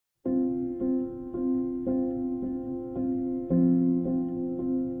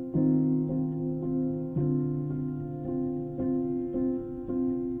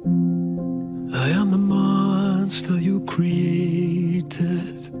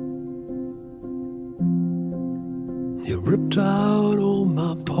ripped out all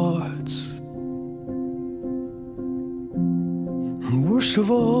my parts. And worst of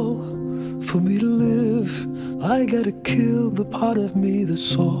all, for me to live, I gotta kill the part of me that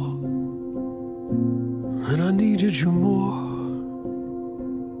saw. And I needed you more.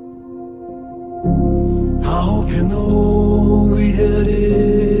 I hope you know we had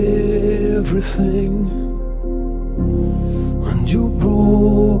everything, and you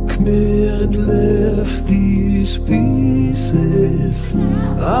broke me and left these pieces.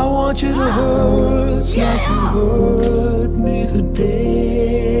 I want you to hurt like you hurt me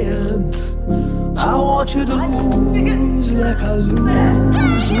today, and I want you to lose like I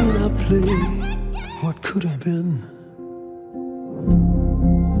lose when I play what could have been.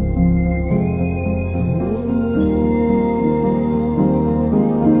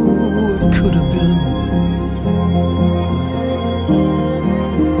 What could have been.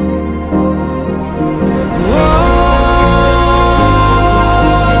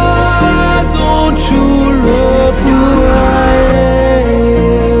 Why don't you love who I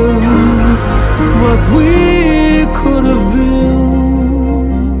am? What we could have been.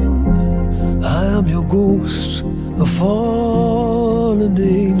 I am your ghost, a fallen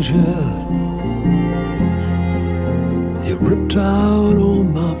angel. You ripped out all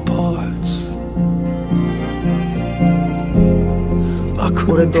my parts. I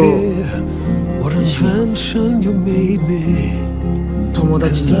couldn't care what invention you made me. 友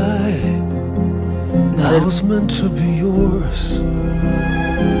達に I was meant to be yours.